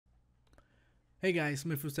Hey guys,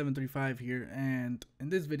 Smithfu735 here, and in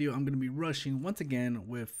this video I'm going to be rushing once again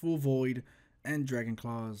with Full Void and Dragon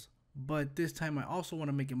Claws, but this time I also want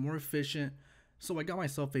to make it more efficient, so I got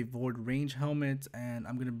myself a Void range helmet, and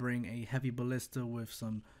I'm going to bring a heavy ballista with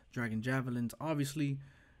some Dragon Javelins obviously,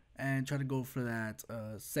 and try to go for that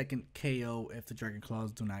second KO if the Dragon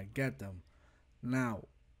Claws do not get them. Now,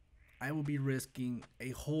 I will be risking a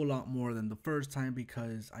whole lot more than the first time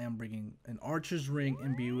because I am bringing an Archer's Ring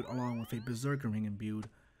imbued along with a Berserker Ring imbued,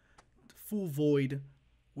 Full Void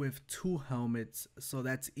with 2 helmets, so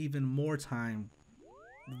that's even more time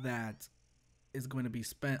that is going to be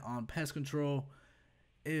spent on pest control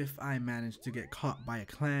if I manage to get caught by a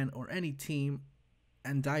clan or any team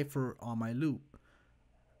and die for all my loot.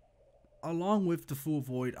 Along with the Full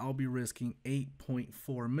Void, I'll be risking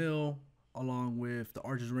 8.4 mil along with the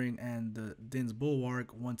Archer's Ring and the Din's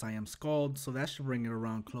Bulwark once I am Scald, so that should bring it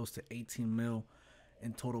around close to 18 mil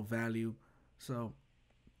in total value. So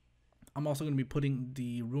I'm also going to be putting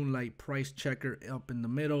the RuneLite price checker up in the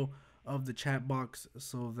middle of the chat box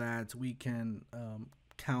so that we can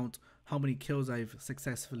count how many kills I've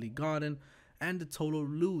successfully gotten and the total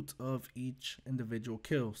loot of each individual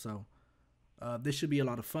kill. So this should be a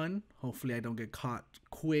lot of fun. Hopefully I don't get caught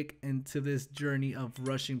quick into this journey of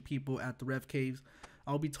rushing people at the Rev Caves.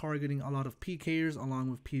 I'll be targeting a lot of PKers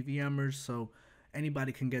along with PVMers, so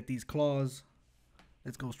anybody can get these claws.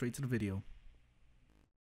 Let's go straight to the video.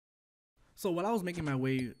 So while I was making my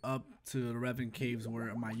way up to the Revenant Caves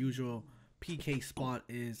where my usual PK spot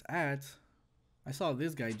is at, I saw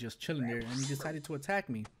this guy just chilling there and he decided to attack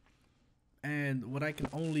me. And what I can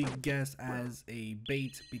only guess as a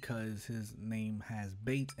bait because his name has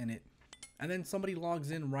bait in it. And then somebody logs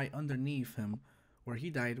in right underneath him where he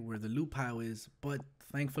died, where the loot pile is. But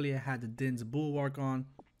thankfully I had the Din's Bulwark on.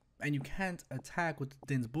 And you can't attack with the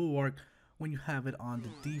Din's Bulwark when you have it on the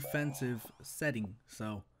defensive setting.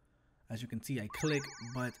 So as you can see, I click,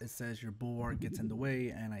 but it says your Bulwark gets in the way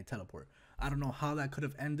and I teleport. I don't know how that could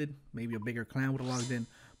have ended. Maybe a bigger clan would have logged in.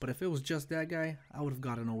 But if it was just that guy, I would have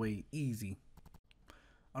gotten away easy.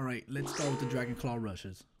 Alright, let's start with the Dragon Claw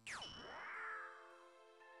rushes.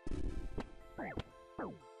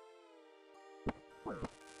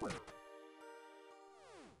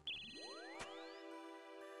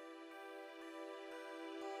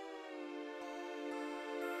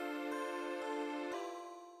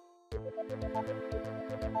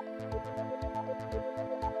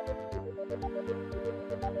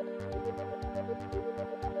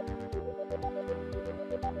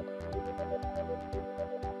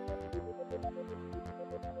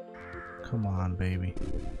 Come on, baby.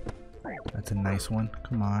 That's a nice one.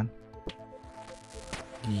 Come on.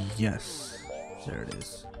 Yes. There it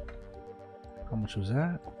is. How much was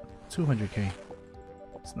that? 200k.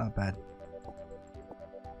 It's not bad.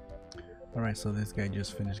 Alright, so this guy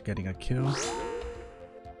just finished getting a kill.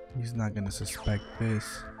 He's not gonna suspect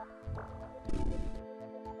this.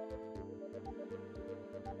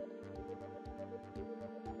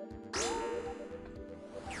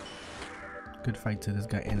 Good fight to this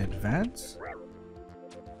guy in advance.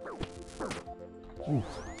 Ooh.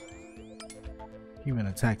 He even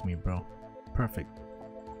attacked me, bro. Perfect.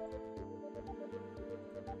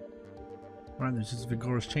 Alright, there's this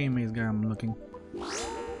Vigorous Chain Maze guy I'm looking.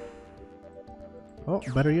 Oh,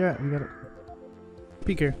 better yet, we got a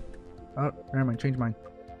peek here. Oh, never mind, change mine.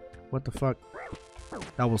 What the fuck?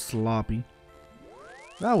 That was sloppy.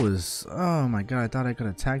 That was, oh my god, I thought I could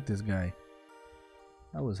attack this guy.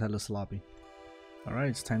 That was hella sloppy. Alright,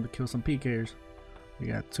 it's time to kill some PKers. We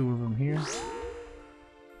got 2 of them here.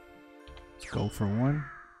 Let's go for 1.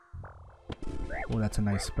 Oh, that's a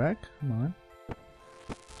nice spec. Come on.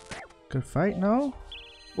 Good fight, no?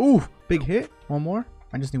 Ooh, big hit. 1 more.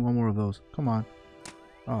 I just need 1 more of those. Come on.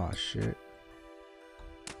 Oh, shit.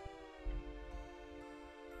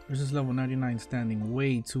 There's this level 99 standing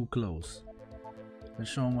way too close.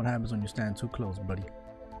 Let's show him what happens when you stand too close, buddy.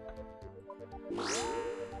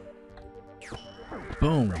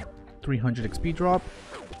 Boom. 300 XP drop.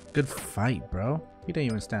 Good fight, bro. He didn't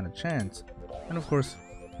even stand a chance. And of course,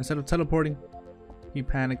 instead of teleporting, he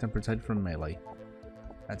panicked and protected from melee.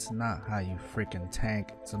 That's not how you freaking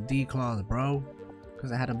tank some D-claws, bro.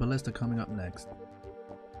 Because I had a ballista coming up next.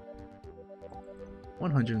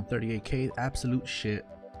 138k, absolute shit.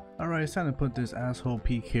 Alright, it's time to put this asshole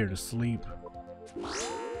peak here to sleep.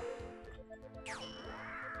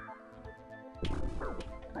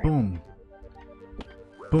 Boom.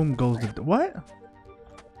 Boom goes the what?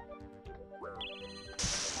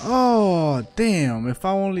 Oh damn, if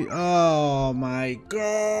I only, oh my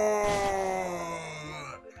god,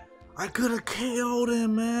 I could have KO'd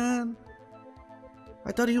him, man.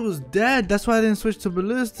 I thought he was dead. That's why I didn't switch to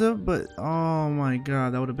ballista. But oh my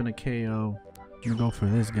god, that would have been a KO. I'm gonna go for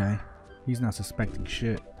this guy. He's not suspecting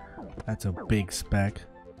shit. That's a big spec.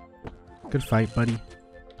 Good fight, buddy.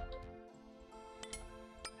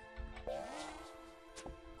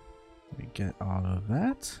 We get all of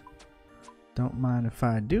that. Don't mind if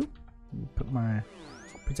I do. Put my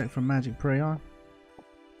protect from magic prey on.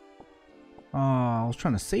 Oh, I was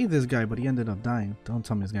trying to save this guy, but he ended up dying. Don't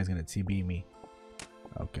tell me this guy's gonna TB me.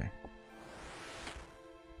 Okay.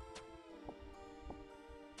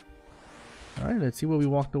 Alright, let's see what we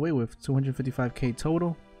walked away with. 255k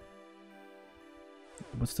total.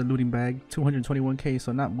 What's the looting bag? 221k,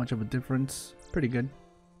 so not much of a difference. Pretty good.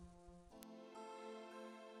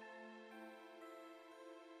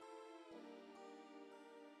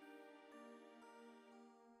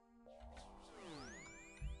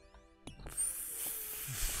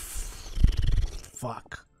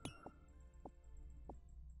 Fuck.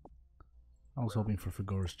 I was hoping for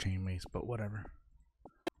Fagora's chain mace, but whatever.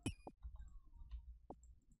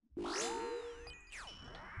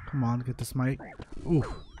 Come on, get the smite. Ooh,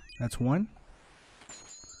 that's one.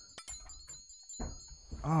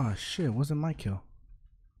 Oh shit, wasn't my kill.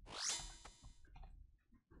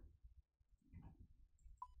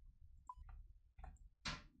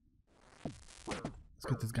 Let's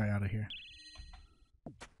get this guy out of here.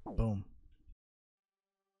 Boom.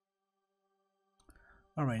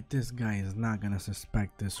 Alright, this guy is not gonna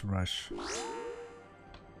suspect this rush.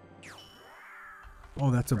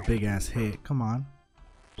 Oh, that's a big ass hit. Come on.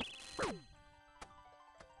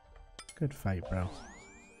 Good fight, bro.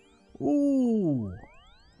 Ooh.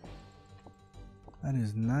 That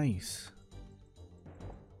is nice.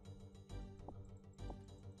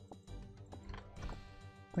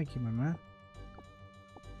 Thank you, my man.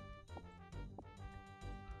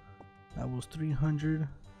 That was 300.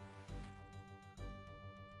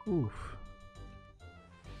 Oof.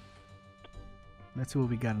 Let's see what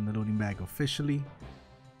we got in the loading bag officially.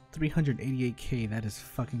 388k, that is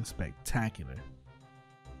fucking spectacular.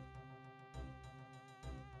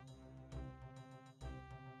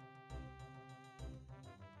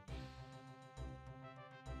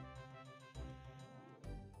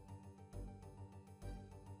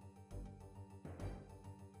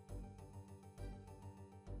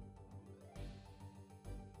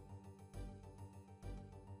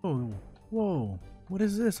 Oh, whoa, what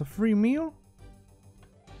is this, a free meal?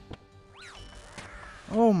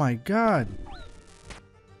 Oh my god.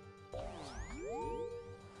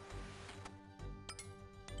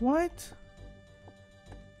 What?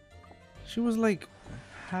 She was like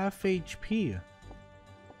half HP.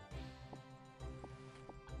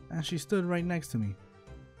 And she stood right next to me.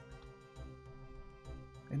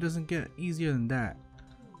 It doesn't get easier than that.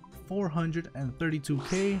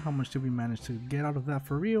 432k. How much did we manage to get out of that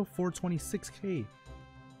for real? 426k.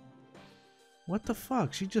 What the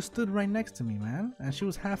fuck? She just stood right next to me, man. And she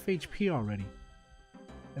was half HP already.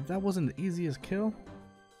 If that wasn't the easiest kill.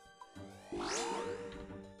 This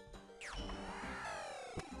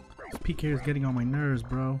PK is getting on my nerves,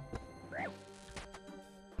 bro.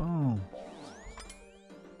 Boom.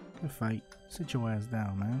 Good fight. Sit your ass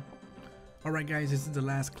down, man. Alright guys, this is the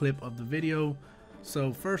last clip of the video.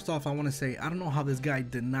 So first off, I want to say I don't know how this guy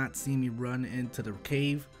did not see me run into the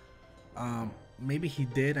cave. Maybe he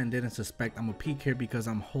did and didn't suspect I'm a PK because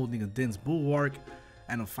I'm holding a dense bulwark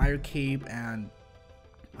and a fire cape and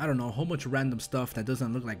I don't know, a whole bunch of random stuff that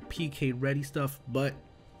doesn't look like PK ready stuff. But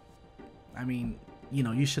I mean, you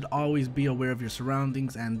know, you should always be aware of your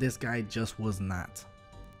surroundings, and this guy just was not.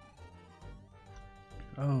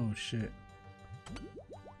 Oh shit.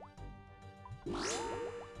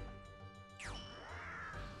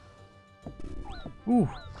 Ooh,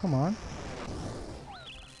 come on.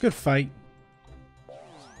 Good fight.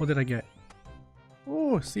 What did I get?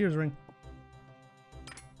 Oh, Sears ring.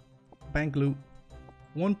 Bank loot.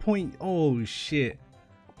 1 point. Oh shit.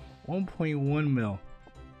 1.1 mil.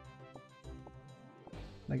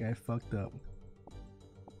 That guy fucked up.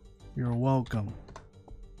 You're welcome.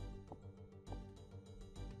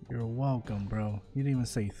 You're welcome, bro. You didn't even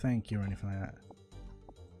say thank you or anything like that.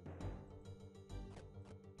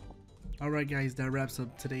 Alright guys, that wraps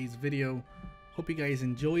up today's video. Hope you guys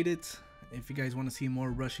enjoyed it. If you guys want to see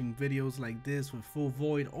more rushing videos like this with full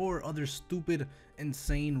void or other stupid,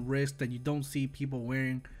 insane risks that you don't see people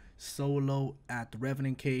wearing solo at the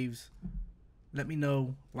Revenant Caves, let me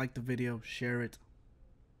know. Like the video, share it.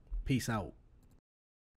 Peace out.